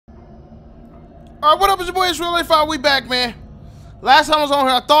Alright, what up, it's your boy Israel 85, we back, man. Last time I was on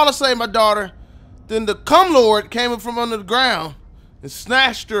here, I thought I saved my daughter. Then the cum lord came up from under the ground and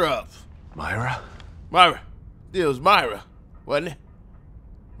snatched her up. Myra? Myra. Yeah, it was Myra, wasn't it?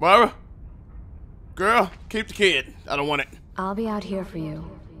 Myra? Girl, keep the kid. I don't want it. I'll be out here for you.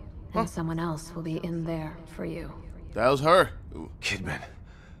 And someone else will be in there for you. That was her. Kidman.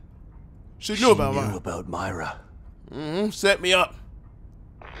 She knew about Myra. about Myra. Set me up.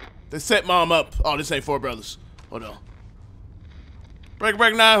 They set mom up. Oh, this ain't Four Brothers. Hold on. Break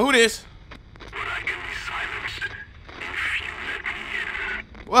 9. Who this? But I can be silenced if you let me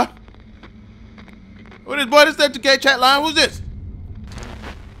in. What? Who this boy? This FTK chat line. Who's this?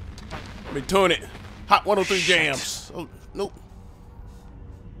 Let me tune it. Hot 103 jams. Oh, nope.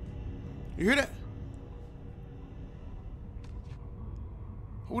 You hear that?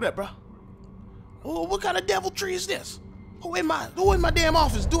 Who that, bro? Oh, what kind of deviltry is this? Who in my damn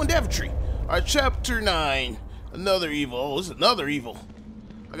office doing deviltry? Alright, chapter 9. Another evil. Oh, this is another evil.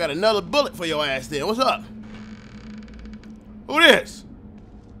 I got another bullet for your ass then. What's up? Who this?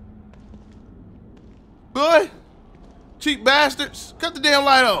 Boy? Cheap bastards. Cut the damn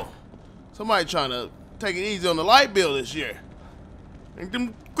light on. Somebody trying to take it easy on the light bill this year. Think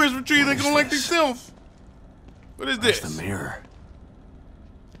them Christmas trees ain't gonna like themselves. What is this? Where's the mirror?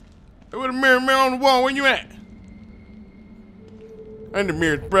 Hey, where the mirror on the wall? Where you at? I'm the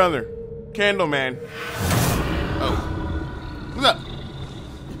mirror's brother. Candleman. Oh. What's up?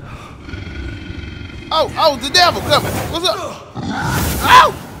 Oh, the devil coming. What's up?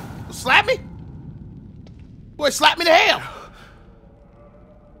 Oh! Slap me? Boy, slap me to hell.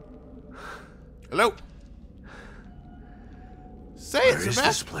 Hello? Say it, Where is Sebastian.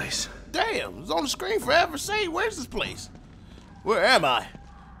 this place? Damn, it was on the screen forever. Say, where's this place? Where am I?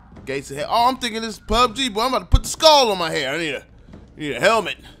 Gates of hell. Oh, I'm thinking this is PUBG, boy. I'm about to put the skull on my hair. I need a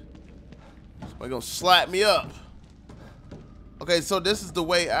helmet. Somebody gonna slap me up. Okay, so this is the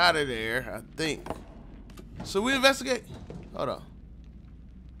way out of there, I think. So we investigate. Hold on.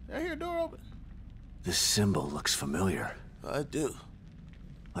 Did I hear a door open? This symbol looks familiar. I do.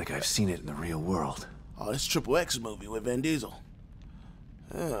 Like I've seen it in the real world. Oh, this Triple X movie with Vin Diesel.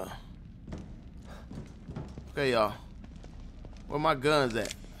 Yeah. Okay, y'all. Where my guns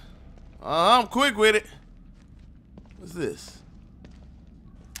at? I'm quick with it. What's this?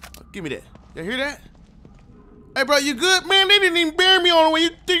 Oh, give me that. You hear that? Hey, bro, you good? Man, they didn't even bury me on the way.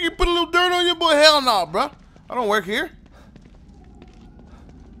 You think you put a little dirt on your boy? Hell no, bro. I don't work here.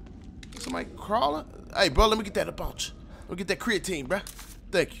 Somebody crawling? Hey, bro, let me get that about you. Let me get that creatine, bro.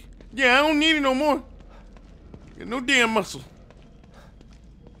 Thank you. Yeah, I don't need it no more. Got no damn muscle.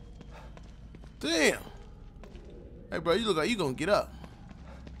 Damn. Hey, bro, you look like you gonna get up.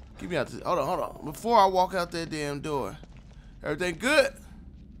 Get me out this. Hold on. Before I walk out that damn door, everything good?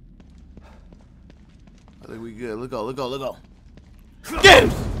 I think we good. Look go. Get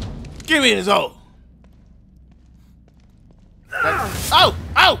him! Give me his hole.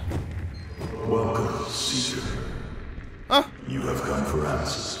 Oh! Welcome, Caesar. Huh? You have come for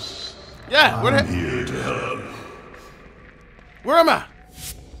answers. Yeah, I'm here to help. Where am I?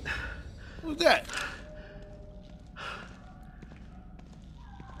 Who's that?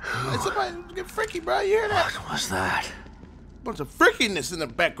 Hey, somebody get freaky, bro. You hear that? What was that? Bunch of freakiness in the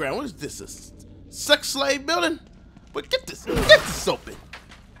background. What is this? A sex slave building? But get this open.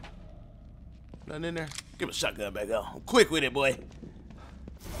 Nothing in there? Give a shotgun back on. I'm quick with it, boy.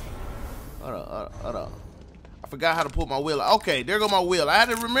 Hold on. I forgot how to pull my wheel. Okay, there go my wheel. I had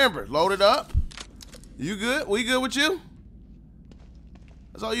to remember. Load it up. You good? We good with you?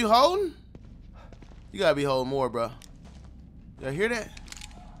 That's all you holding? You gotta be holding more, bro. Y'all hear that?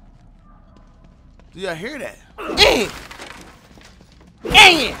 Do y'all hear that?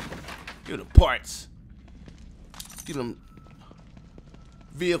 Give them parts. Give them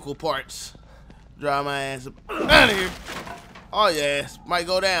vehicle parts. Drive my ass up out of here. Oh, yeah, might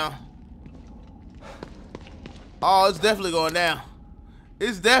go down. Oh, it's definitely going down.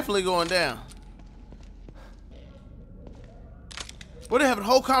 It's definitely going down. We're having a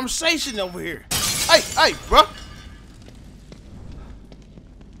whole conversation over here. Hey, bro.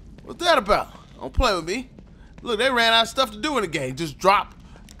 What's that about? Don't play with me. Look, they ran out of stuff to do in the game. Just drop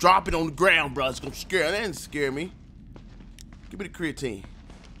it on the ground, bro. It's gonna scare. That didn't scare me. Give me the creatine.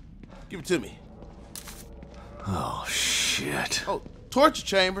 Give it to me. Oh, shit. Oh, torture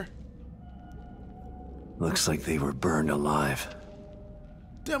chamber. Looks like they were burned alive.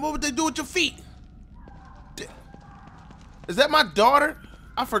 Damn, what would they do with your feet? Is that my daughter?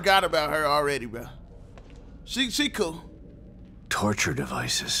 I forgot about her already, bro. She cool. Torture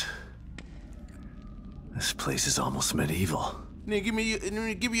devices. This place is almost medieval. Give me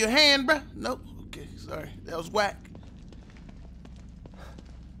your hand, bro. Nope. Okay. Sorry, that was whack.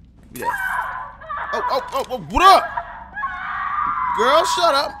 Yeah. Oh, what up? Girl,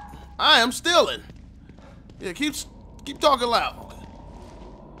 shut up. I am stealing. Yeah, keep talking loud. Okay.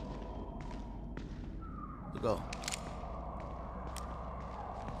 Let's go.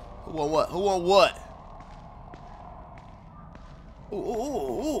 Who want what? Who want what?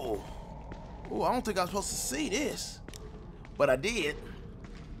 Ooh. Ooh, I don't think I was supposed to see this. But I did.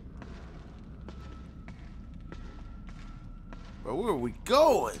 Bro, where are we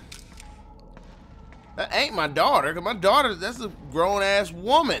going? That ain't my daughter, cause my daughter, that's a grown-ass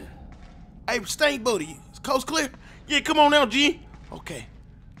woman. Hey, Stank Booty, is coast clear? Yeah, come on now, G. Okay.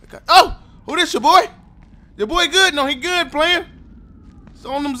 Oh, who this your boy? Your boy good? No, he good, playing. It's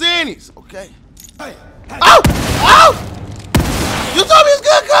on them Zannies. Okay. Hey. Oh! Oh! You told me it's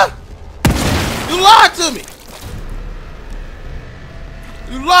good, cuz? You lied to me.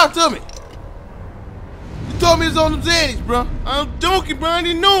 You lied to me. You told me it's on them Zannies, bro. I'm joking, bro. I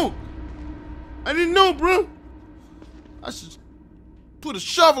didn't know. I didn't know, bro. I should put a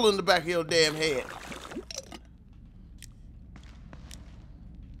shovel in the back of your damn head.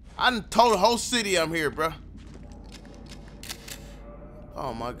 I done told the whole city I'm here, bro.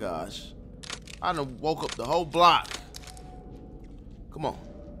 Oh my gosh. I done woke up the whole block. Come on.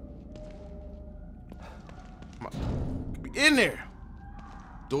 Come on. Be in there.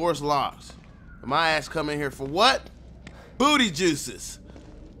 Door's locked. And my ass come in here for what? Booty juices.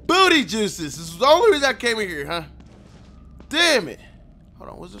 Booty juices. This is the only reason I came in here, huh? Damn it.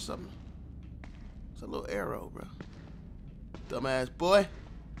 Hold on, was there something? It's a little arrow, bro. Dumbass boy.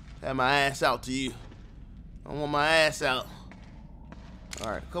 Have my ass out to you. I want my ass out.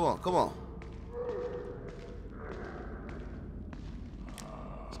 Alright, come on, come on.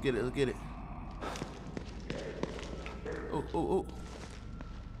 Let's get it, let's get it. Oh.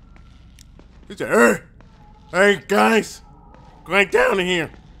 He said, hey guys, go down in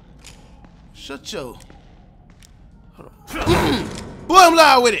here. Shut your. Hold on. Boy, I'm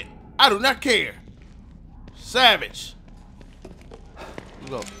loud with it. I do not care. Savage. Let's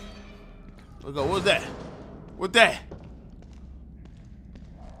go. Let's go. What's that? What's that?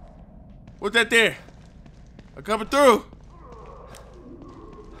 What's that there? I'm coming through.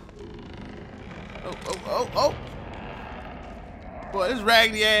 Oh. Boy, this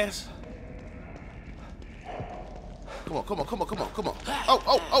raggedy ass. Come on.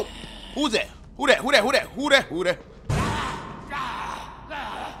 Oh. Who's that? Who that?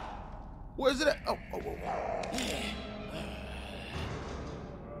 Where is it at? Oh.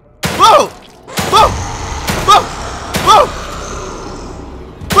 Whoa!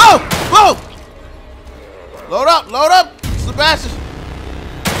 Load up, Sebastian.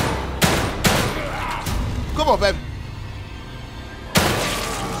 Come on, baby.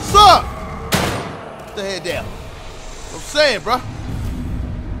 What's up? Put the head down. I'm saying, bro.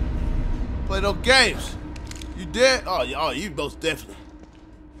 Play those games. You dead? Oh, you most definitely.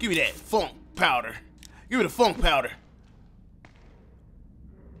 Give me that funk powder. Give me the funk powder.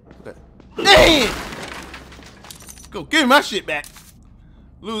 Okay. Damn! Go, give me my shit back.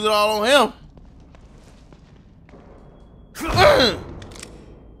 Lose it all on him.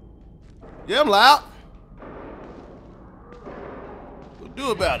 Yeah, I'm loud. What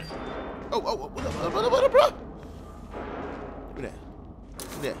do about it? Oh, what up, bro? Give me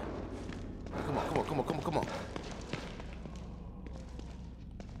that. Come on.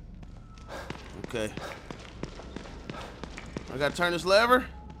 Okay. I gotta turn this lever.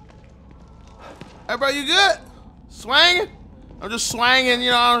 Hey, bro, you good? Swinging? I'm just swinging,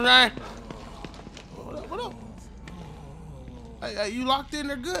 you know what I'm saying? What up? Hey, you locked in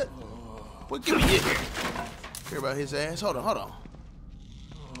there good? Boy, give me in here. Care about his ass. Hold on.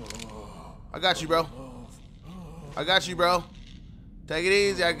 I got you, bro. Take it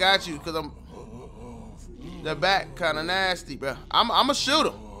easy. I got you, because that back kind of nasty, bro. I'm going to shoot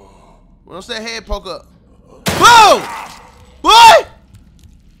him. Once that head poke up. Boom! Boy!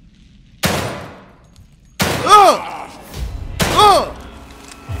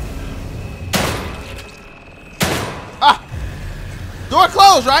 Door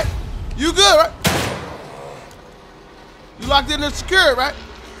closed, right? You good, right? You locked in there secure, right?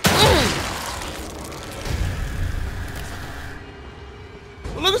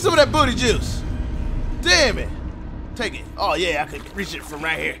 Well, look at some of that booty juice. Damn it. Take it. Oh, yeah, I can reach it from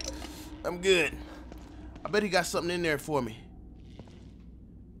right here. I'm good. I bet he got something in there for me.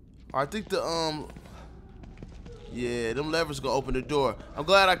 I think yeah, them levers gonna open the door. I'm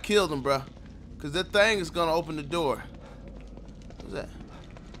glad I killed him, bro. Cause that thing is gonna open the door. What's that?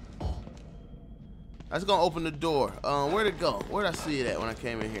 That's gonna open the door. Where'd it go? Where'd I see it at when I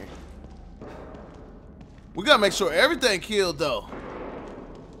came in here? We gotta make sure everything killed though.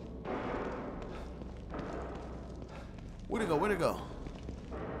 Where'd it go? Where'd it go?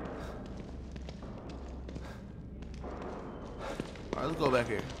 Alright, let's go back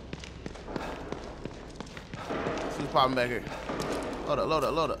here. Let's see what's popping back here. Load up, load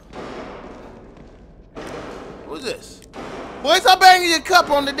up, load up. What's this? Boy, stop banging your cup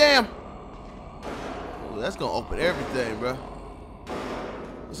on the damn. Ooh, that's gonna open everything, bro.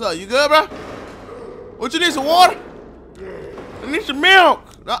 What's up? You good, bro? What you need? Some water? I need some milk.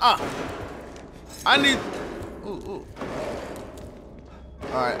 I need. Ooh.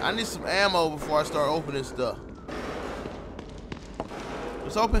 All right, I need some ammo before I start opening stuff.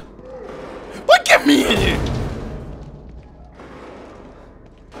 It's open. What? Get me in here.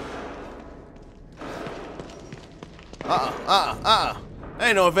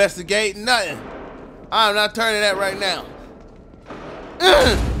 Ain't no investigating, nothing. I'm not turning that right now.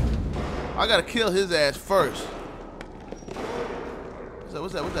 I gotta kill his ass first.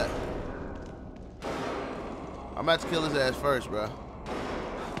 What's that? What's that? I'm about to kill his ass first, bro.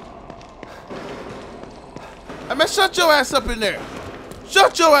 Hey, man, shut your ass up in there.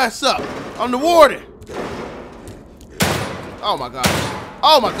 Shut your ass up. I'm the warden. Oh, my gosh.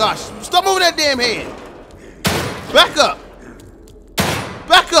 Oh, my gosh. Stop moving that damn head. Back up.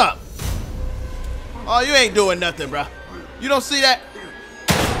 Back up. Oh, you ain't doing nothing, bro. You don't see that?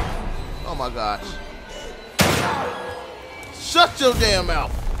 Oh, my gosh. Shut your damn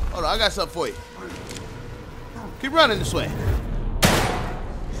mouth. Hold on, I got something for you. Keep running this way.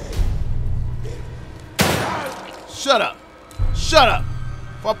 Shut up. Shut up.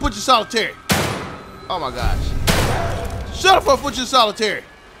 Before I put you in solitary. Oh, my gosh. Shut up before I put you in solitary.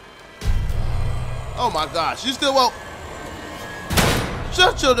 Oh, my gosh. You still won't.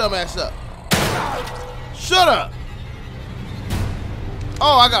 Shut your dumb ass up. Shut up.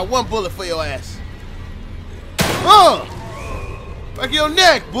 Oh, I got one bullet for your ass. Back of your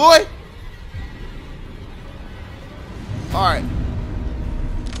neck, boy. All right.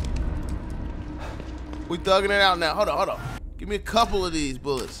 We thugging it out now. Hold on, hold on. Give me a couple of these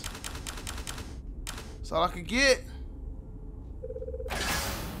bullets. That's all I can get.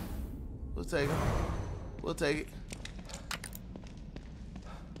 We'll take it. We'll take it.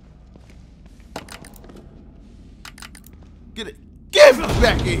 Get it. Get it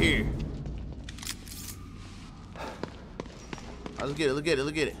back in here. Right, let's get it. Look at it.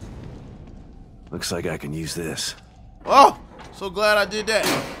 Look at it. Looks like I can use this. Oh, so glad I did that.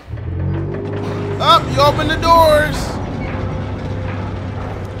 Up, you open the doors.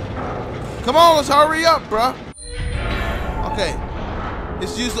 Come on, let's hurry up, bruh. Okay,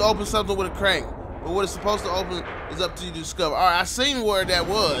 it's used to open something with a crank, but what it's supposed to open is up to you to discover. All right, I seen where that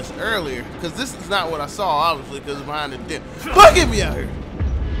was earlier, because this is not what I saw, obviously, because it's behind the dip. But get me out here.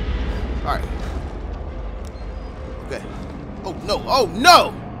 All right. Okay. Oh no! Oh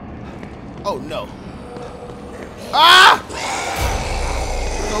no! Oh no! Ah!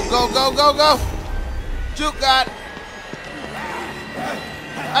 Go, go, go, go, go! Juke got it.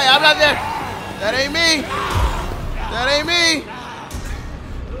 Hey, I'm not there. That ain't me. That ain't me.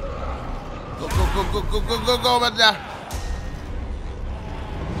 Go, go, go, go, go, go, go, go, I'm about to die.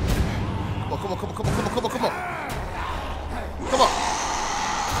 Come on, come on, come on, come on, come on, come on. Come on.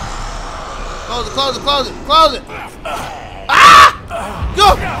 Close it, close it, close it, close it. Ah! Go!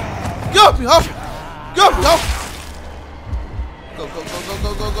 Go, Behold! Go, Behold! Go, go, go,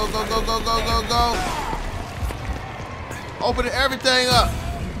 go, go, go, go, go, go, go, go, go. Opening everything up.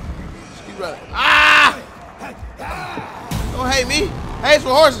 Just keep running. Ah! Don't hate me. Hate's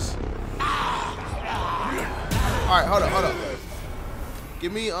for horses. Alright, hold up, hold up.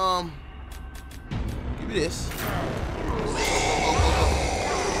 Give me this. Go, go, go.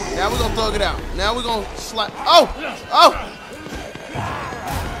 Now we're gonna thug it out. Now we're gonna slide. Oh! Oh!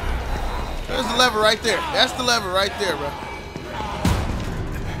 There's the lever right there. That's the lever right there, bro.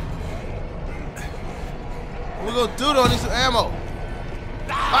 What we gonna do though? I need some ammo.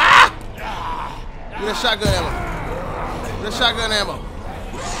 Ah! Give me that shotgun ammo. Give me that shotgun ammo.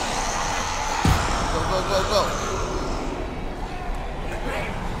 Go, go, go, go.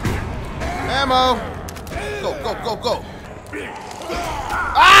 Ammo. Go, go, go, go.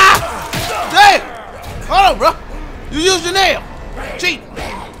 Ah! Damn! Hold on, bro. You used your nail. Cheat.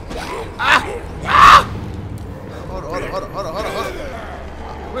 Ah! Ah! Hold on, hold on, hold on, hold on, hold on, hold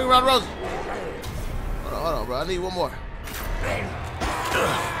on. Bring around Rosie. Hold on, bro. I need one more.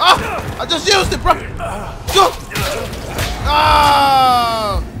 Ah! I just used it, bro. Go!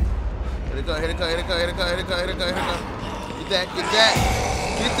 Ah! Here it go, here it go, here it go, here it go, here it go, here it go, here it go. Get that, get that,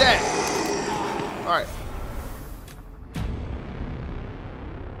 get that. All right.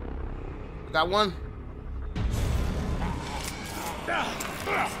 Got one.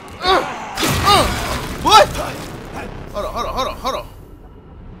 What? Hold on.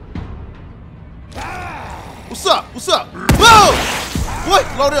 What's up? Whoa! What?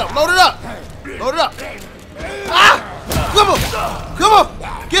 Load it up. Ah! Come on!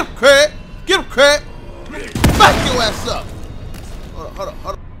 Get him, Craig! Back your ass up! Hold on.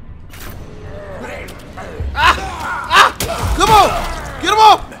 Ah! Come on! Get him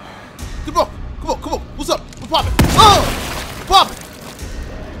off! Come on! What's up? What's poppin'? Oh! Poppin'!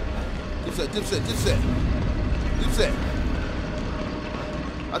 Dipset.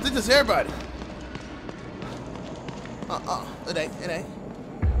 I think that's everybody. It ain't.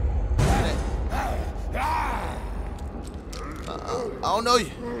 I don't know you.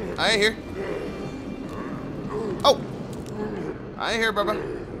 I ain't here. Oh! I ain't here, brother.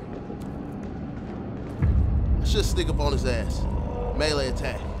 I should stick up on his ass. Melee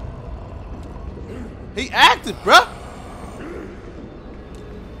attack. He active, bruh!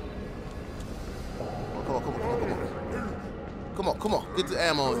 Come on. Get the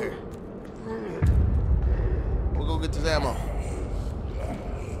ammo in here. We'll go get this ammo.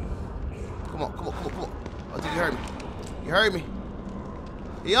 Come on. I think you heard me. You heard me.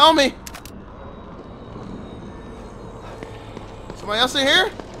 He on me. Somebody else in here?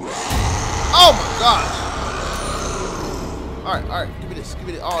 Oh my gosh. Alright. Give me this.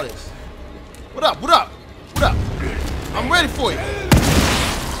 All this. What up? I'm ready for you.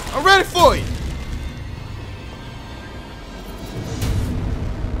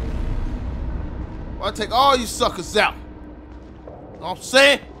 I'll take all you suckers out. Know what I'm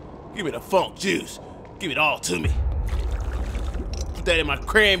saying? Give me the funk juice. Give it all to me. Put that in my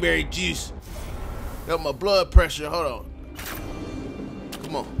cranberry juice. Help my blood pressure. Hold on.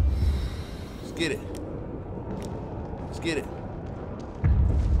 Come on. Let's get it.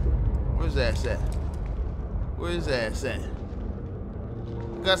 Where's that at?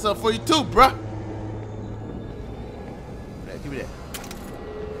 Got something for you too, bruh. Give me that.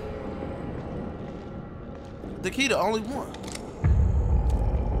 The key the only one.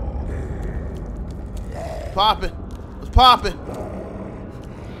 Poppin'. What's poppin'?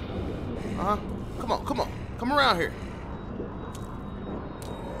 Come on. Come around here.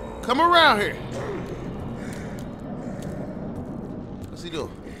 What's he doing?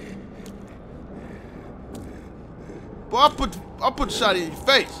 Boy, I'll put a shot in your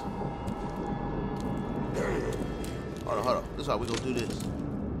face. Hold on. This is how we gonna do this.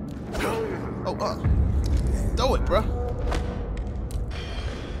 Oh, throw it, bruh.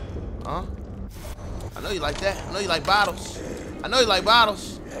 I know you like that. I know you like bottles.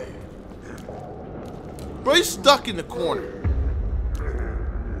 Bro, you stuck in the corner.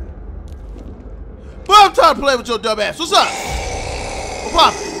 Boy, I'm tired of playing with your dumb ass. What's up? What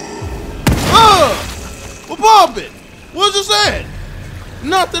poppin'? What poppin'? What you saying?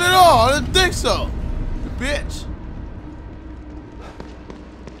 Nothing at all. I didn't think so. You bitch.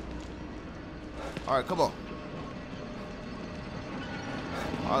 Alright, come on.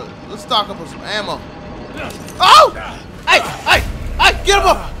 Alright, let's stock up on some ammo. Oh! Hey! Get him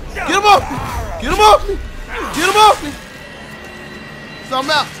off me! Stomp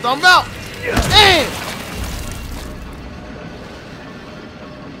him out! Damn!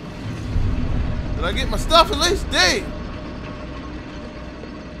 Did I get my stuff at least? Damn!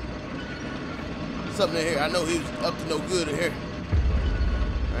 Something in here. I know he was up to no good in here.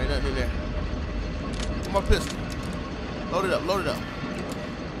 There ain't nothing in there. Where's my pistol? Load it up.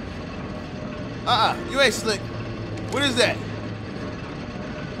 You ain't slick. What is that?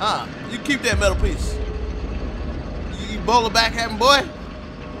 You keep that metal piece. You bowler back having boy?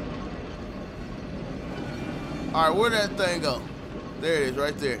 Alright, where'd that thing go? There it is,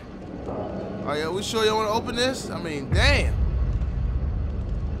 right there. Alright, yeah, we sure you want to open this? I mean, damn.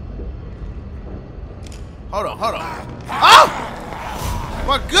 Hold on. Oh!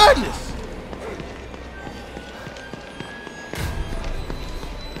 My goodness!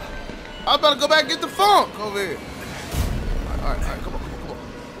 I was about to go back and get the funk over here. Alright, come on. Oh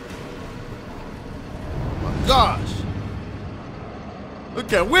my gosh.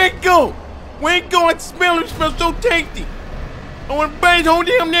 Look at where it go? Where it go? I smell it. It smells so tasty. I want to bang whole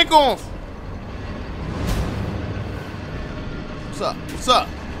damn neck off. What's up?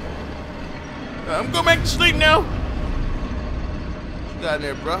 I'm going back to sleep now. What you got in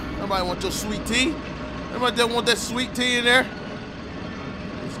there, bro? Nobody want your sweet tea? Nobody don't want that sweet tea in there?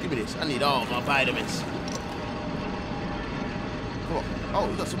 Just give me this. I need all my vitamins. Come on. Oh,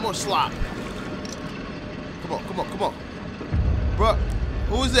 we got some more slop. Come on. Bro,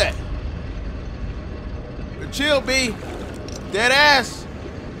 who is that? Chill, B. Dead ass,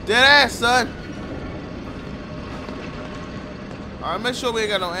 son. Alright, make sure we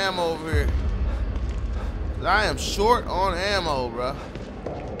ain't got no ammo over here. I am short on ammo, bro.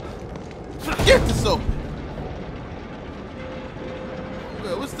 Get this open.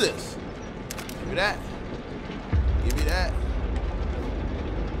 Okay, what's this? Give me that. Give me that.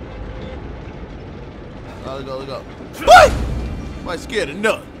 Oh, let's go, let's go. What? I ain't scared of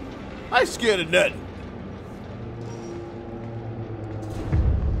nothing. I ain't scared of nothing.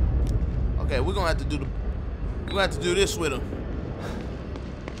 Okay, we're gonna have to do this with him.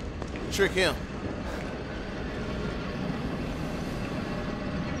 Trick him.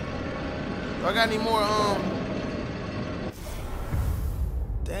 Do I got any more,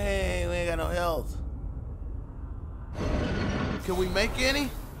 dang, we ain't got no health. Can we make any?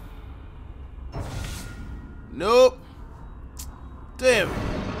 Nope. Damn it.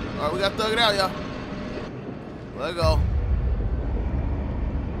 Alright, we gotta thug it out, y'all. Let go.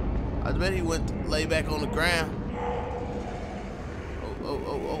 I bet he went to lay back on the ground.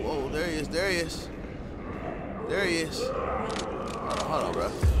 Oh, there he is, there he is. There he is. Hold on, bro.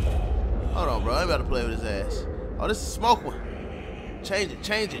 Hold on, bro. I ain't about to play with his ass. Oh, this is a smoke one. Change it,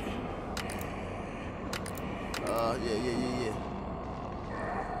 change it. Yeah.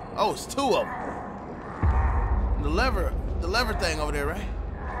 Oh, it's two of them. The lever thing over there, right?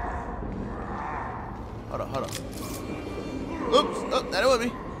 Hold on. Oops, oh, that was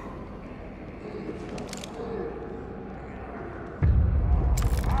me.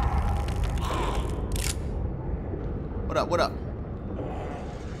 What up?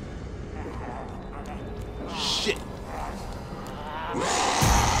 Shit.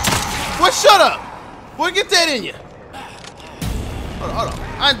 What? Shut up! Boy, get that in you. Hold on.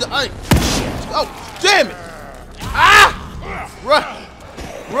 Oh, damn it! Ah!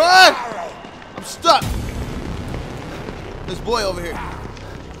 Run! I'm stuck. This boy over here.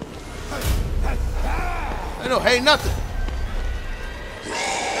 I know, hey, nothing. Oh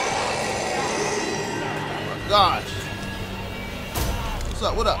my gosh. What's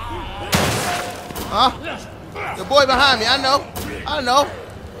up? What up? Huh? The boy behind me. I know.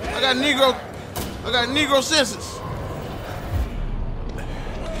 I got Negro senses.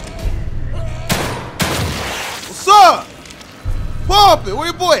 What's up? Pump it. Where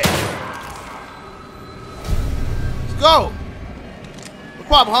your boy at? Let's go. What's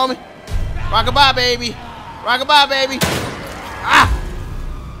poppin', homie? Rockabye, baby. Rockabye, baby. Ah!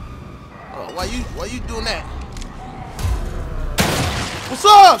 Oh, why you doing that? What's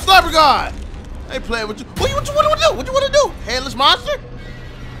up, Sniper God? I ain't playing with you. What you want to do? What you want to do? Headless monster?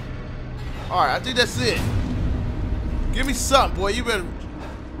 All right, I think that's it. Give me something, boy. You better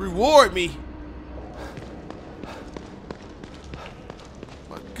reward me.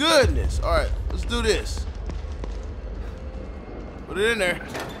 My goodness. All right, let's do this. Put it in there.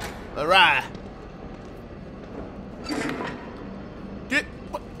 All right. Get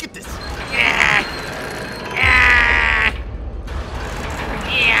this. Yeah.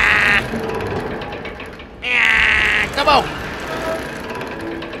 Come on.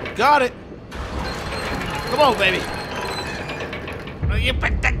 Got it. Come on, baby. You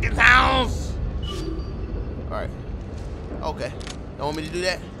protect this house. All right. Okay. Don't want me to do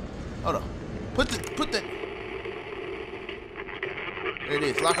that? Hold on. Put the. There it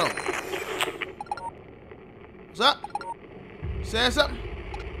is. Lock on. What's up? Saying something?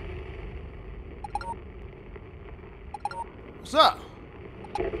 What's up?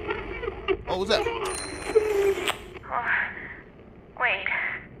 Oh, what's that? Wait.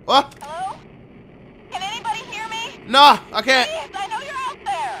 What? Hello? Can anybody hear me? Nah, I can't. Please, I know you're out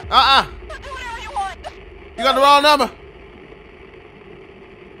there. So do whatever you want. You got the wrong number.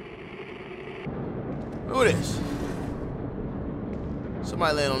 Who it is?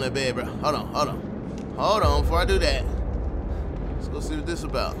 Somebody laying on that bed, bro. Hold on before I do that. Let's go see what this is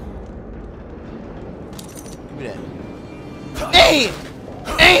about. Give me that. Damn!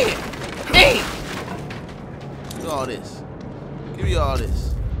 Give me all this. Give me all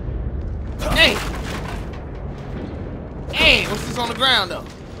this. Hey! What's this on the ground though?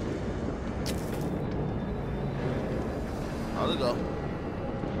 Oh, let's go.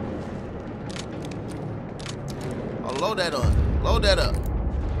 Oh, load that on. Load that up.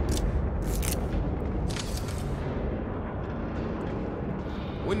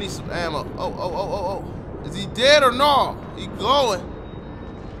 We need some ammo. Oh. Is he dead or no? He glowing.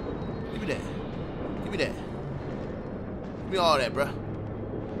 Give me that. Give me all that, bruh.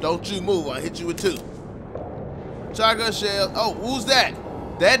 Don't you move. I'll hit you with two. Shotgun shell. Oh, who's that?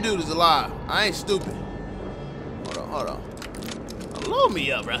 That dude is alive. I ain't stupid. Hold on. Load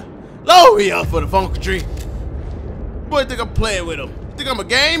me up, bruh. Load me up for the funkatry. Boy, think I'm playing with him. Think I'm a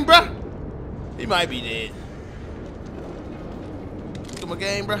game, bruh? He might be dead. my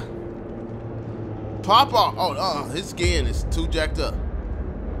game, bro. Pop off. Oh, his skin is too jacked up.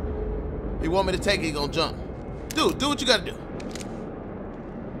 He want me to take it, he gonna jump. Dude, do what you gotta do.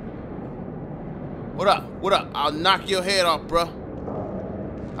 What up? What up? I'll knock your head off, bro.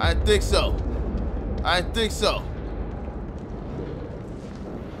 I didn't think so. I didn't think so.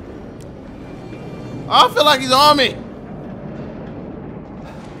 I feel like he's on me.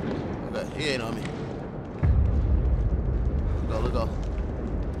 Okay, he ain't on me. Let's go.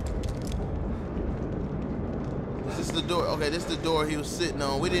 This is the door. Okay, this is the door he was sitting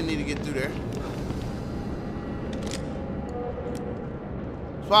on. We didn't need to get through there.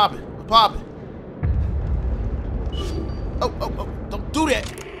 What's poppin'? What's poppin'? Oh, don't do that.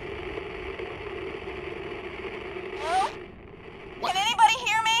 Hello? What? Can anybody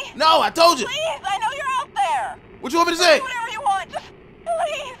hear me? No, I told you. Please, I know you're out there. What you want me to say? Do whatever you want. Just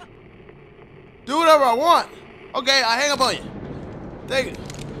please. Do whatever I want. Okay, I hang up on you. Take it.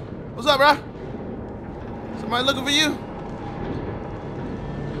 What's up, bro? Somebody looking for you?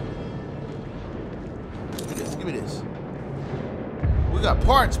 Give me this. Give me this. We got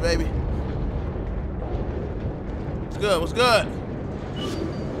parts, baby. What's good? What's good?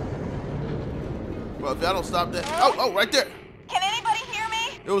 Bro, if y'all don't stop that. Oh, right there. Can anybody hear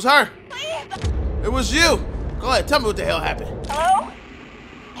me? It was her. Please. It was you. Go ahead. Tell me what the hell happened. Hello?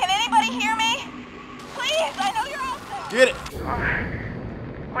 Can anybody hear me? Please, I know you're out there. Get it.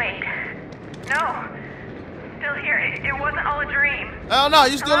 Wait. No. Still here. It wasn't all a dream. Hell no,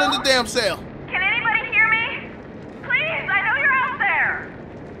 you still in Hello? the damn cell. Can anybody hear me? Please, I know you're out there.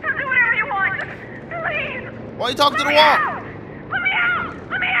 Just do whatever you want. Just please. Why are you talking to the Let me wall? out. Let me out.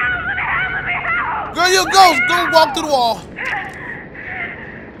 Let me out. Let me out. Let me out. Girl, you go walk through the wall.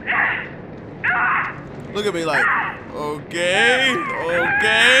 Look at me like, okay.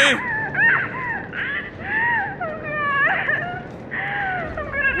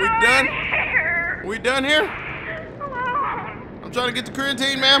 We done? We done here? I'm trying to get the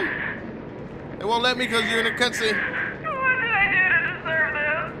quarantine, ma'am. They won't let me because you're in a cutscene. What did I do to deserve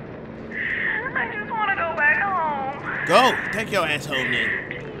this? I just want to go back home. Go. Take your ass home then.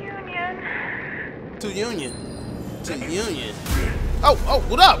 To Union. To Union. Oh,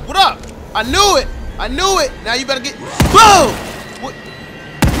 what up? I knew it. Now you better get, boom! What?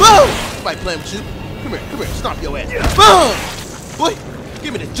 Boom! Somebody playing with you. Come here, stomp your ass. Boom! Boy,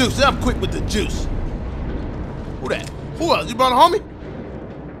 give me the juice. I'm quick with the juice. Who that? Who else? You brought a homie?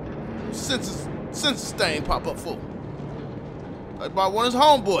 Census stain pop up full. I brought one of his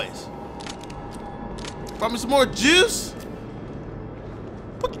homeboys. Brought me some more juice.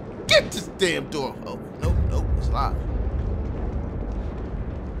 Get this damn door. Oh, nope, it's locked.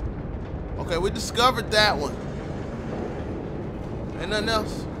 Okay, we discovered that one. Ain't nothing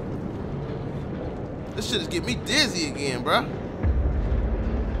else. This shit is getting me dizzy again, bruh.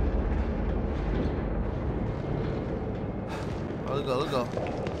 Oh, let's go.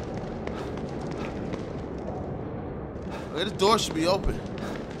 Okay, this door should be open.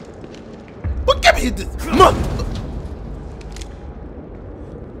 But give me this mother.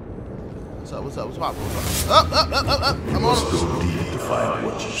 What's up? What's poppin'? Up. I'm on Go deep to find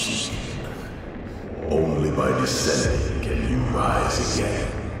what you seek. Only by descending can you rise again.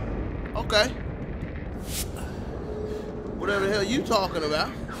 Okay. Whatever the hell you talking about?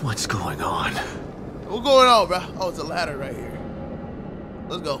 What's going on? What's going on, bro? Oh, it's a ladder right here.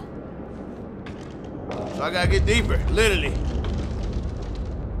 Let's go. So I gotta get deeper, literally.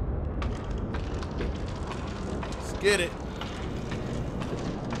 Let's get it.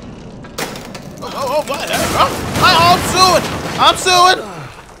 Oh, what?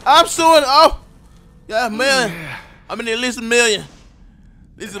 I'm suing. Oh, yeah, man. I'm gonna need at least $1 million. At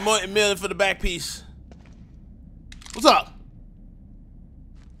least $1 million for the back piece. What's up?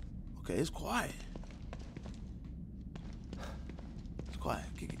 Okay, it's quiet. It's quiet.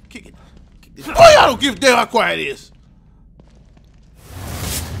 Kick it. Boy, I don't give a damn how quiet it is.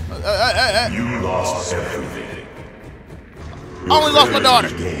 Hey. You lost everything. I only lost my daughter.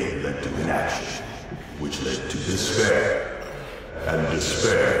 Gain led to inaction, which led to despair. And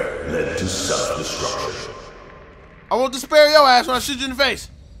despair led to self-destruction. I won't despair your ass when I shoot you in the face.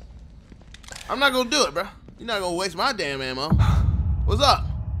 I'm not gonna do it, bro. You're not gonna waste my damn ammo. What's up?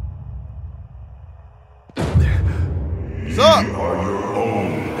 What's up? You are your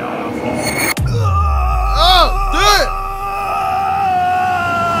own downfall. Do it!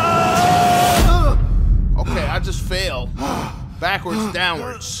 Okay, I just fell. Backwards,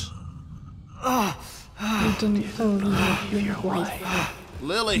 downwards. You didn't believe your wife.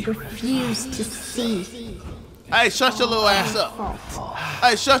 Lily. Refused to see. Hey, shut your little ass up.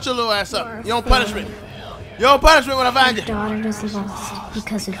 Hey, shut your little ass up. You don't punish me. Your punishment when I find Your you. daughter was lost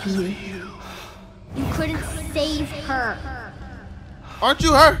because of you. You couldn't save her. Aren't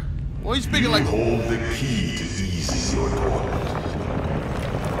you her? Why are you speaking You like? hold the key to easing your torment.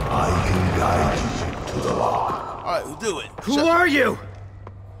 I can guide you to the lock. All right, we'll do it. Who are you?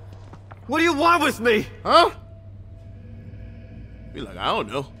 What do you want with me? Huh? Be like, I don't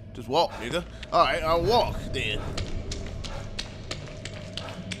know. Just walk, nigga. All right, I'll walk then.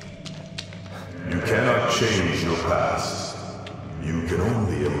 You cannot change your past. You can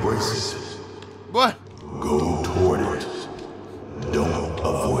only embrace it. Boy, Go toward it. Don't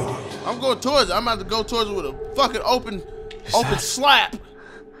avoid it. I'm going towards it. I'm about to go towards it with a fucking open slap.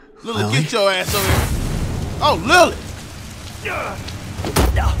 Lily, Lily? get your ass over here. Oh, Lily.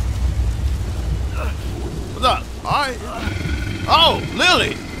 What's up? All right. Oh,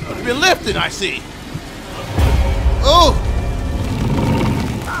 Lily. You've been lifting, I see. Oh.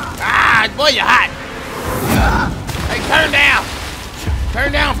 Ah, boy, you're hot. Hey, turn down.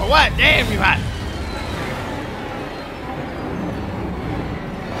 Turn down for what? Damn, you hot.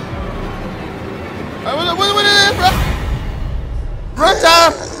 Hey, what is this, bro? Run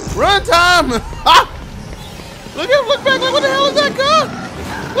time! Run time! Look at him, look back, like, what the hell is that gun?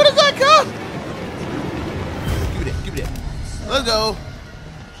 What is that gun? Give me that. Let's go.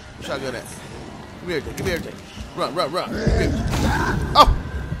 Shotgun that. Give me everything. Run. Give me everything.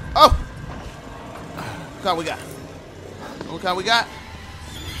 Oh! What kind we got? What kind we got?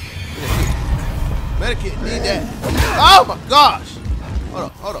 Medikit, need that. Oh my gosh!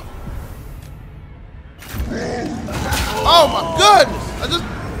 Hold on. Oh my goodness! I just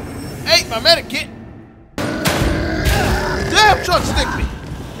ate my medikit. Damn, truck stick me.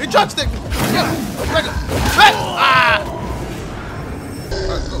 He truck stick me. Get him. Break him. Ah!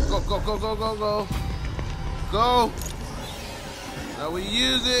 Alright, go. Now we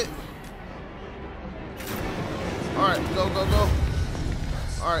use it. Alright, go.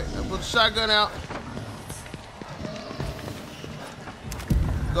 Alright, now put the shotgun out.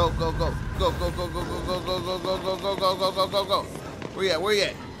 Go. Where you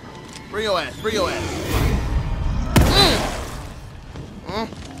at? Bring your ass.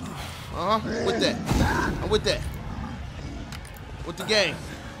 With that. I'm with that. With the game.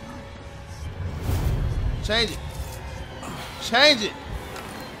 Change it. Here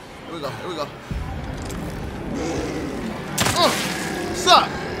we go. What's up?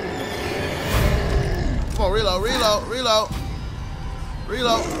 Come on, reload.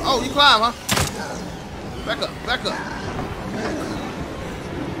 Oh, you climb, huh? Back up.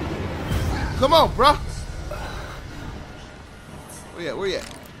 Come on, bro. Where you at?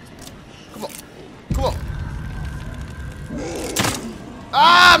 Come on.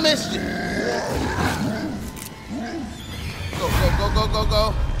 Ah, I missed you.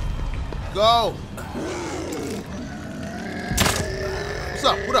 Go. What's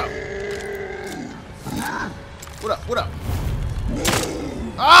up? What up?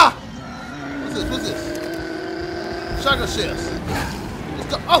 Ah! What's this? Shotgun shells. Let's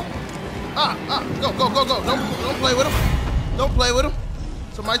go. Oh! Go. Don't play with him.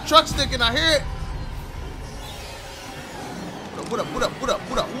 So my truck's sticking, I hear it. What up? Who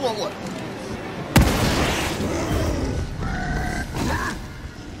want what?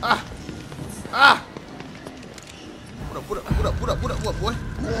 What up, boy?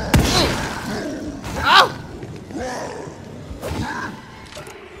 Ow!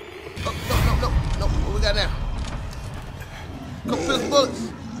 No. What we got now? Couple pistol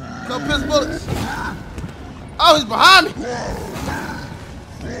bullets. Oh, he's behind me.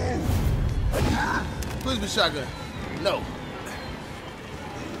 Please be shotgun. No.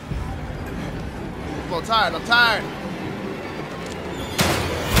 I'm tired.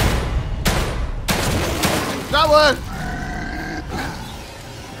 Got one.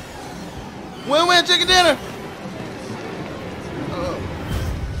 Win-win chicken dinner.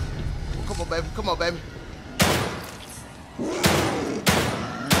 Come on, baby.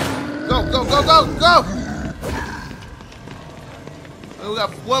 Go. We got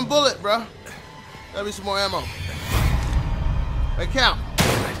one bullet, bro. Gotta be some more ammo. Make it count.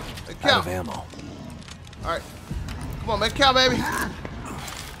 Out of ammo. All right. Come on, make it count, baby.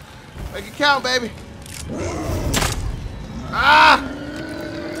 Make it count, baby. Ah!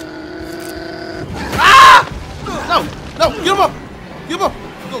 No, get him up. Go, bro.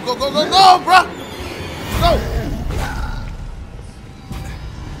 Go. Go.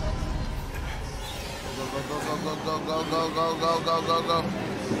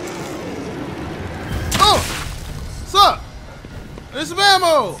 Oh! What's up? There's some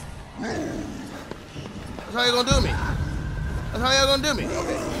ammo. That's how you gonna do me.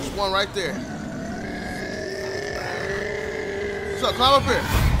 Okay, just one right there. What's up? Climb up here.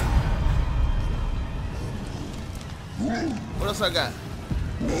 What else I got?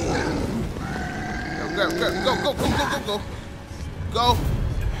 Go. Go. All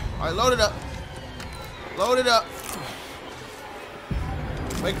right, load it up. Load it up.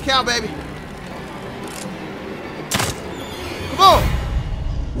 Make it count, baby. Come on.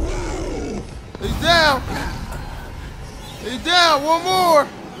 He's down. He's down. One more.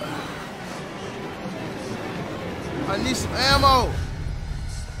 I need some ammo.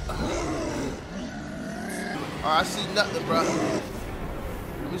 Alright, I see nothing, bro.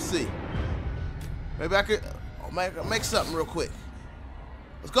 Let me see. Maybe I could make something real quick.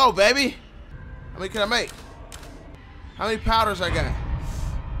 Let's go, baby. How many can I make? How many powders I got?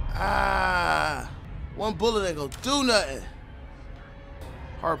 Ah, one bullet ain't gonna do nothing.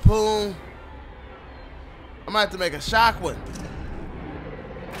 Harpoon. I might have to make a shock one.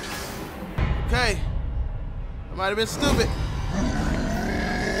 Okay. I might have been stupid.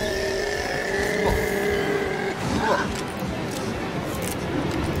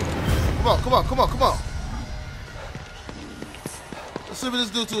 Come on. Let's see what this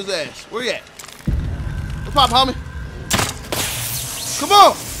do to his ass. Where you at? What's pop, homie? Come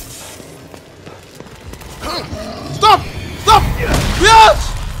on! Stop! Bitch!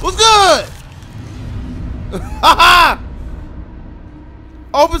 What's good? Haha!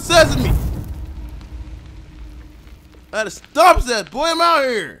 Open sesame! I had to stop that. Boy, I'm out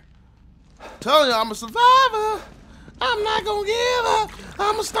here. I'm telling you, I'm a survivor. I'm not gonna give up.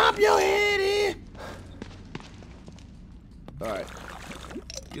 I'm gonna stomp your head in. Alright.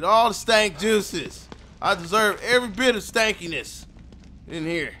 Get all the stank juices. I deserve every bit of stankiness in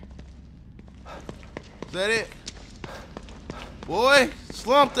here. Is that it? Boy,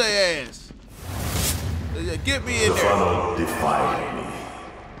 slump their ass. Get me in there. Stefano defied me.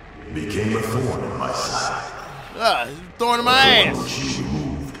 Became a thorn in my side. Ah, he's throwing in my ass. Which you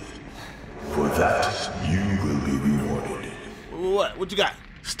removed. For that, you will be rewarded. What? What you got?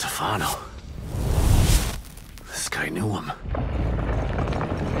 Stefano. This guy knew him.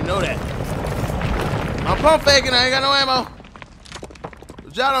 You know that. I'm pump faking. I ain't got no ammo.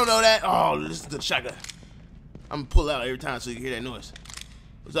 But y'all don't know that. Oh, this is the shotgun. I'm gonna pull out every time so you can hear that noise.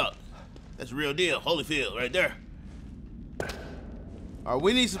 What's up? That's the real deal. Holyfield right there. All right,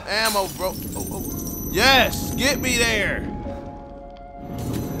 we need some ammo, bro. Oh. Yes, get me there.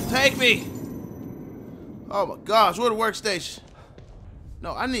 Take me. Oh my gosh, what a workstation.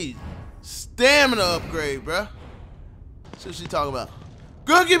 No, I need stamina upgrade, bro. That's what she talking about.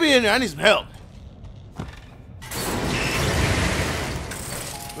 Girl, get me in there. I need some help.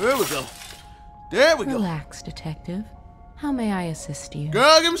 There we go. There we go. Relax, detective. How may I assist you?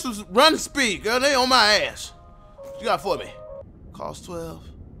 Girl, give me some running speed. Girl, they on my ass. What you got for me? Cost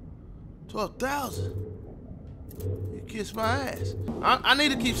 12,000. You kiss my ass. I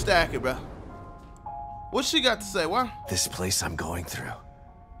need to keep stacking, bro. What's she got to say? What? This place I'm going through.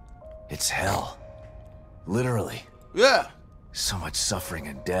 It's hell. Literally. Yeah. So much suffering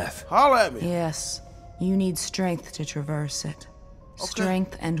and death. Holler at me. Yes. You need strength to traverse it. Okay.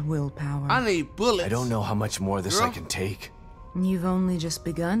 Strength and willpower. I need bullets. I don't know how much more of this I Girl. can take. You've only just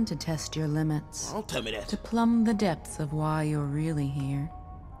begun to test your limits. Don't tell me that. To plumb the depths of why you're really here.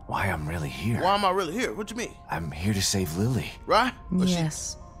 Why I'm really here. Why am I really here? What you mean? I'm here to save Lily. Right? Or she-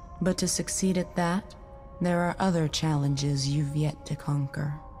 Yes. But to succeed at that, there are other challenges you've yet to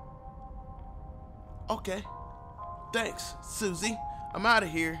conquer. Okay. Thanks, Susie. I'm out of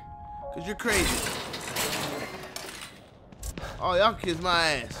here. Cause you're crazy. Oh, y'all can kiss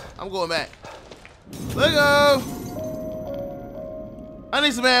my ass. I'm going back. Let go. I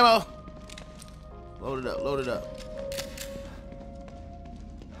need some ammo. Load it up.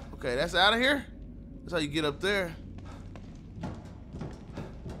 Okay, that's out of here. That's how you get up there.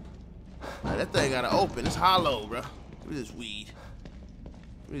 Right, that thing gotta open. It's hollow, bro. Give me this weed.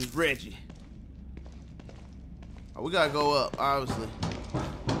 Give me this Reggie. Oh, we gotta go up, obviously.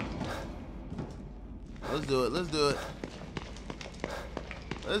 Let's do it. Let's do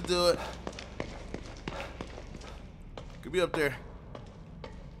it. Could be up there.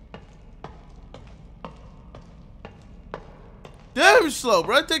 Damn, you're slow,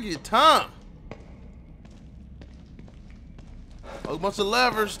 bro. Take your time. A bunch of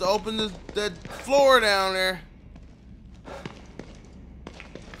levers to open that floor down there.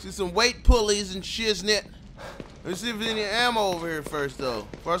 See some weight pulleys and shiznit. Let me see if there's any ammo over here first, though.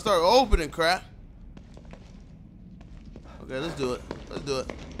 Before I start opening crap. Okay, let's do it.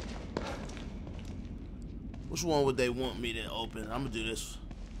 Which one would they want me to open? I'm gonna do this.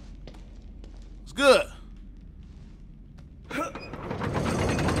 It's good.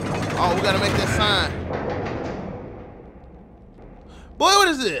 Oh, we gotta make that sign. Boy, what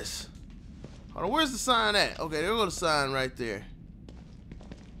is this? Hold on, where's the sign at? Okay, there goes the sign right there.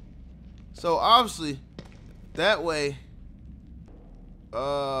 So obviously, that way.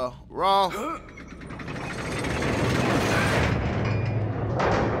 Wrong.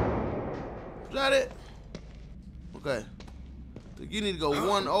 Is that it? Okay. You need to go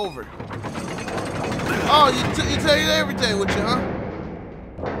one over. Oh, you tell you everything with you, huh?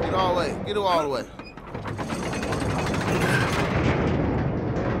 Get all the way. Get it all the way.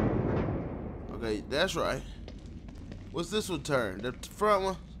 Okay, that's right. What's this one turn? The front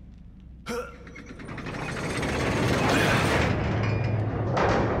one?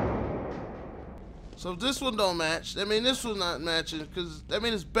 So if this one don't match, that mean this one's not matching, because that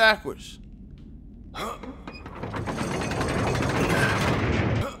means it's backwards. Right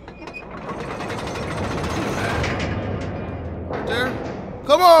there.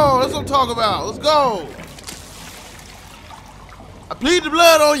 Come on, that's what I'm talking about. Let's go. I plead the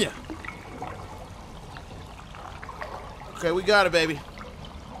blood on you. Okay, we got it, baby.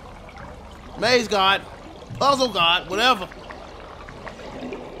 Maze God, puzzle God, whatever.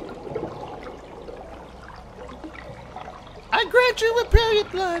 I grant you repair your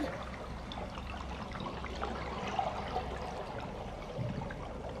blood.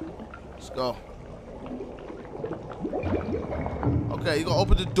 Let's go. Okay, you gonna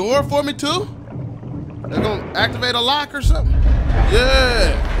open the door for me too? They're gonna activate a lock or something?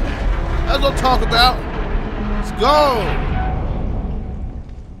 Yeah. That's what I'm talking about. Let's go.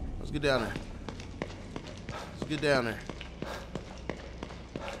 Let's get down there. Let's get down there.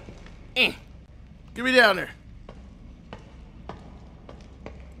 Get me down there.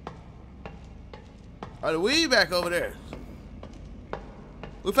 All right, the weed back over there.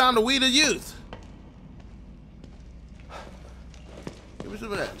 We found the weed of youth. Give me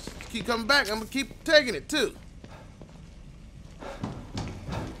some of that. Just keep coming back. I'm gonna keep taking it too.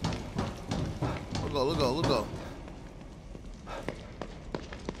 Look go, look go, look go.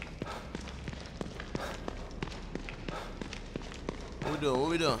 What we doing? What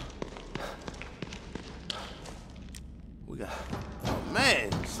we doing? We got, oh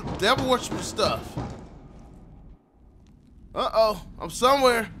man, some devil worshiping stuff. Uh-oh, I'm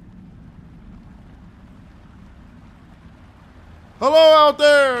somewhere. Hello out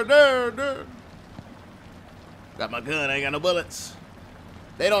there, there. Got my gun, I ain't got no bullets.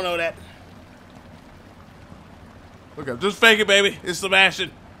 They don't know that. Okay, just fake it, baby. It's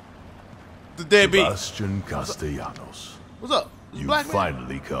Sebastian. The deadbeat. Sebastian Castellanos. What's up? You Black man?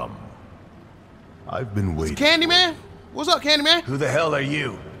 finally come. I've been waiting. Candyman? What's up, Candyman? Who the hell are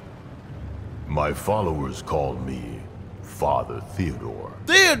you? My followers call me Father Theodore.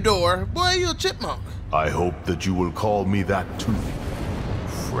 Theodore? Boy, you a chipmunk. I hope that you will call me that too,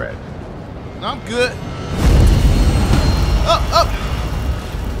 Fred. I'm good. Up.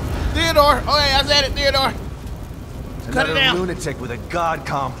 Theodore. Oh, hey, I said it, Theodore. Cut it down. Another lunatic with a god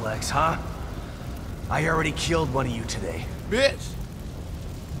complex, huh? I already killed one of you today. Bitch.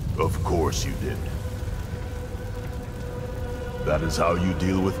 Of course you did. That is how you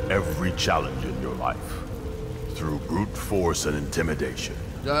deal with every challenge in your life. Through brute force and intimidation.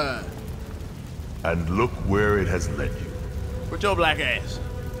 And look where it has led you. Put your black ass.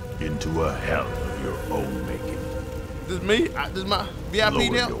 Into a hell of your own making. This is me? This is my VIP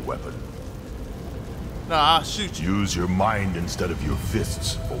Lower now? your weapon. Nah, I'll shoot you. Use your mind instead of your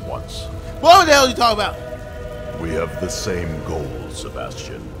fists for once. What the hell are you talking about? We have the same goals,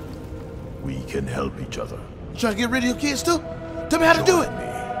 Sebastian. We can help each other. You trying to get rid of your kids too? Tell me how to do it.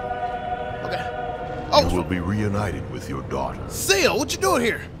 Okay. Oh, you will be reunited with your daughter. Seal, what you doing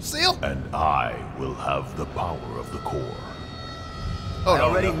here? Seal? And I will have the power of the core. I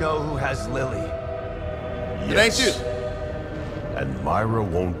already know who has Lily. It ain't you. And Myra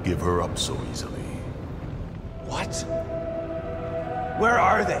won't give her up so easily. What? Where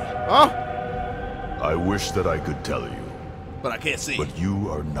are they? Huh? I wish that I could tell you. But I can't see. But you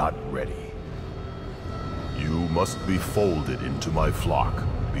are not ready. You must be folded into my flock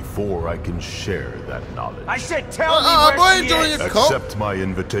before I can share that knowledge. I said tell me where she is. Accept my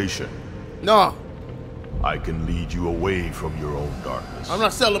invitation. No. I can lead you away from your own darkness. I'm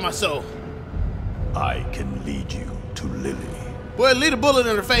not selling my soul. I can lead you to Lily. Boy, lead a bullet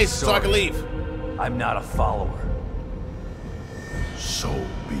in her face so I can leave. I'm not a follower. So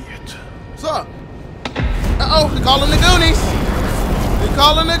be it. What's up? Uh-oh, they're calling the Goonies. They're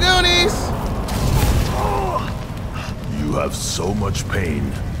calling the Goonies. You have so much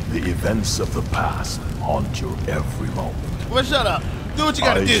pain. The events of the past haunt your every moment. Well, shut up. Do what you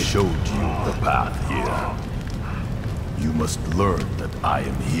gotta do. I showed you the path here. You must learn that I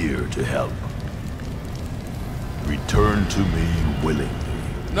am here to help. return to me willingly.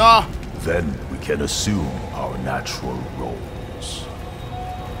 Nah. Then we can assume our natural roles.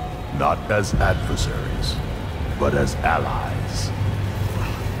 Not as adversaries, but as allies.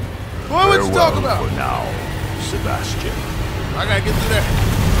 What would you talk about? For now, Sebastian. I gotta get through there.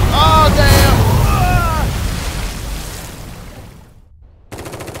 Oh, damn.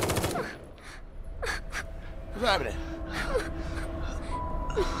 What's happening?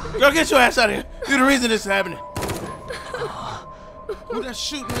 Girl, get your ass out of here. You're the reason this is happening. Who's that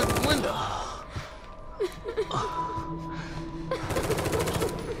shooting at the window?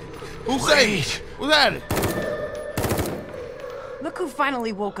 Who saved? What's happening? Look who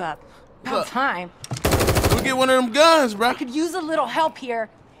finally woke up. About Look. time. We'll get one of them guns, bro. Could use a little help here.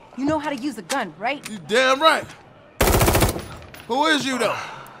 You know how to use a gun, right? You damn right. Who is you, though?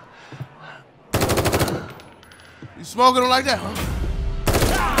 You smoking them like that, huh?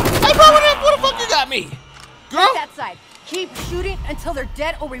 Hey, bro, what the fuck you got me? Girl? That side. Keep shooting until they're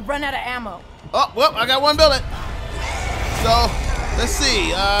dead or we run out of ammo. Oh, well, I got one bullet. So, let's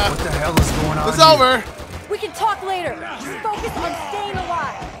see. What the hell is going on? It's here? over. We can talk later. Just focus on staying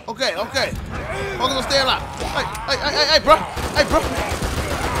alive. Okay. Focus on staying alive. Hey, bro. Hey, bro.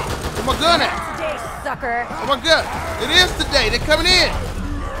 Where my gun at? Today, sucker. Where my gun? It is today. They're coming in.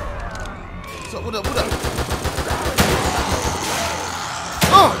 So, what up?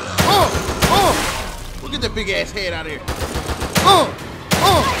 Look at that big ass head out of here.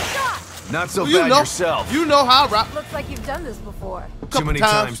 Not so You bad know, yourself. You know how I rock. Looks like you've done this before. Too many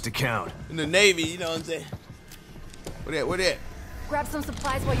times to count. In the Navy, you know what I'm saying? Where that? Grab some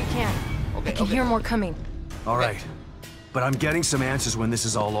supplies while you can. Okay, I can hear more coming. All right. But I'm getting some answers when this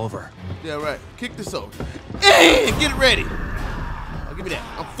is all over. Yeah, right. Kick this over. Get it ready. Oh, give me that.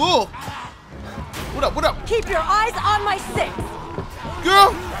 I'm full. What up? Keep your eyes on my six.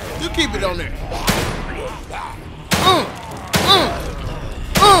 Girl, you keep it on there.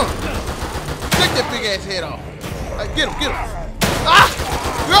 Take that big ass head off. Right, get him. Ah!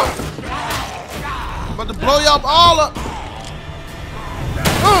 Girl! I'm about to blow y'all all up.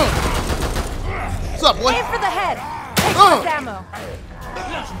 What's up, boy? Aim for the head. Take this ammo.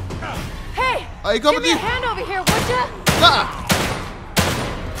 Hey! Are you coming give me a hand over here, would ya?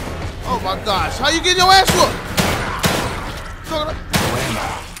 Oh my gosh, how you getting your ass whooped?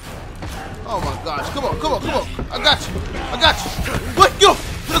 Oh my gosh, come on. I got you. What? Get up!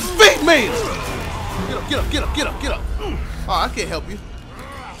 Let's feed me! Get up. Oh, I can't help you.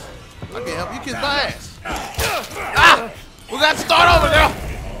 You kiss my ass. Ah! We got to start over, girl.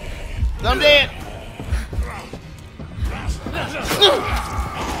 I'm dead.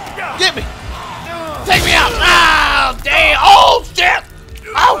 Get me. Take me out. Oh, damn. Oh, shit.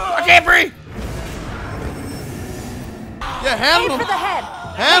 Oh, I can't breathe. Yeah, handle Aim him. for the head.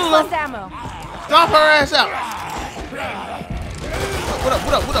 Handle Take him. less ammo. Stomp her ass out.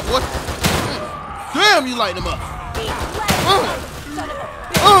 What up, boy? Damn, you light him up.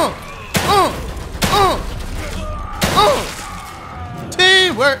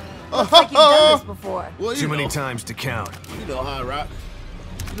 Teamwork. Looks like you've done this before. Well, Too many times to count. You know how I rock.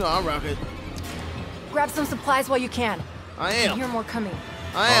 You know I'm rocking. Grab some supplies while you can. I I am. can hear more coming.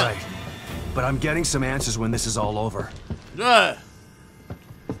 I am. All right. But I'm getting some answers when this is all over. Get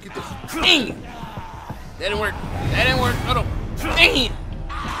this. That didn't work. Hold on. Hey,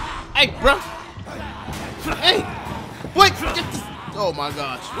 bro. Hey. Wait. Get this. Oh my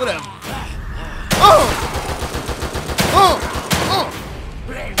gosh. Whatever.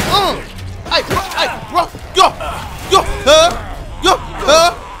 Hey, bro. Go.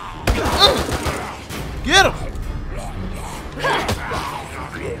 Get him.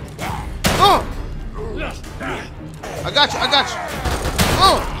 I got you.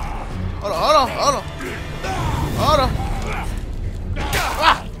 Hold on.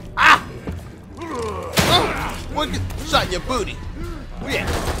 Boy, get shot in your booty. Yeah.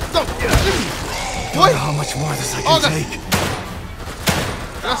 Boy. How much more of this I can take?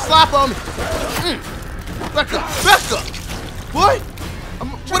 Got slap on me. Back up. Boy. I'm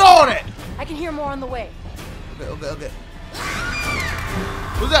with all that. I can hear more on the way. Okay.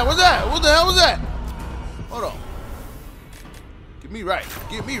 What's that? What the hell was that? Hold on. Get me right.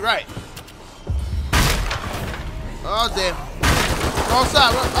 Oh, damn. Wrong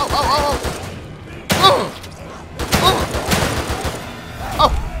side.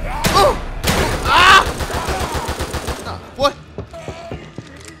 Ah! What?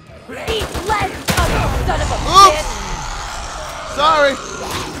 Eat legs, son of a Oops. bitch! Sorry.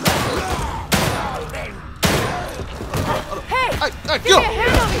 Hey! Get Give me up. a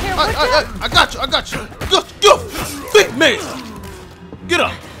hand over here, would ya? I got you. Go. Big man. Get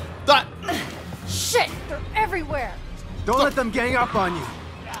up. Shit! They're everywhere. Don't let them gang up on you.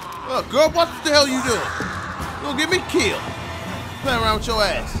 Girl, what the hell you doing? You gonna get me killed. Playing around with your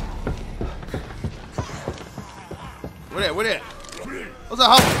ass. Where that? Where that? What's that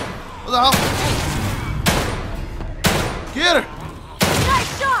hustle? What's that hustle? Get her!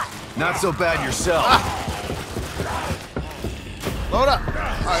 Nice shot! Not so bad yourself. Load up.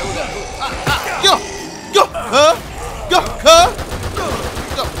 Alright, what's that? Go! Go! Huh? Go! Huh? Go!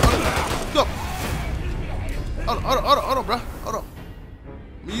 Go! Hold on, bro. Hold on.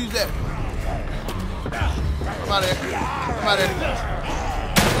 Let me use that. I'm out of here. I'm out of here.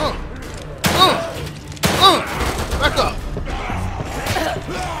 Back up.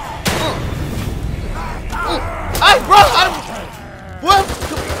 Hey, bro! What?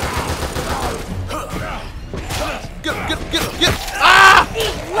 Get! Ah!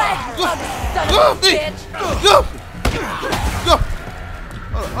 Eat lead, you ugly son of a bitch! Go!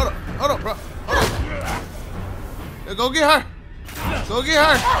 Hold on, bro. Hold on. Yeah, go get her. Go get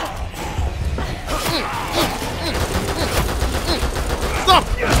her. Stop!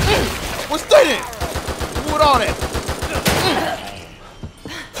 What's that in? What all that?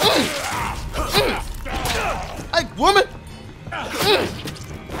 Hey, woman!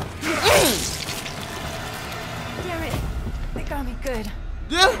 Damn it. They got me good.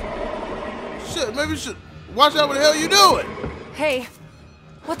 Yeah? Shit, maybe you should watch out what the hell you doing. Hey,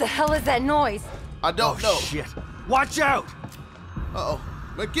 what the hell is that noise? I don't know. Shit. Watch out! Uh-oh.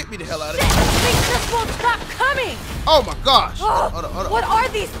 Man, get me the hell out of Shit, here. things just won't stop coming! Oh my gosh. Oh, Hold on. what are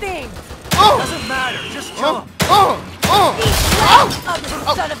these things? Oh! Doesn't matter. Just kill them. Eat lead, ugly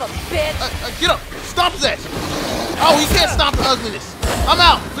son of a bitch! Get up! Stop that! Oh, he can't stop the ugliness. I'm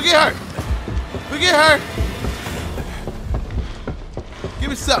out. Forget her. Forget her. Give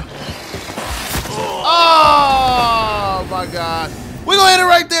me something. Oh my God. We're gonna end it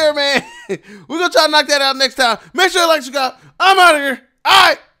right there, man. We're gonna try to knock that out next time. Make sure you like, subscribe. I'm out of here. All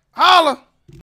right. Holla.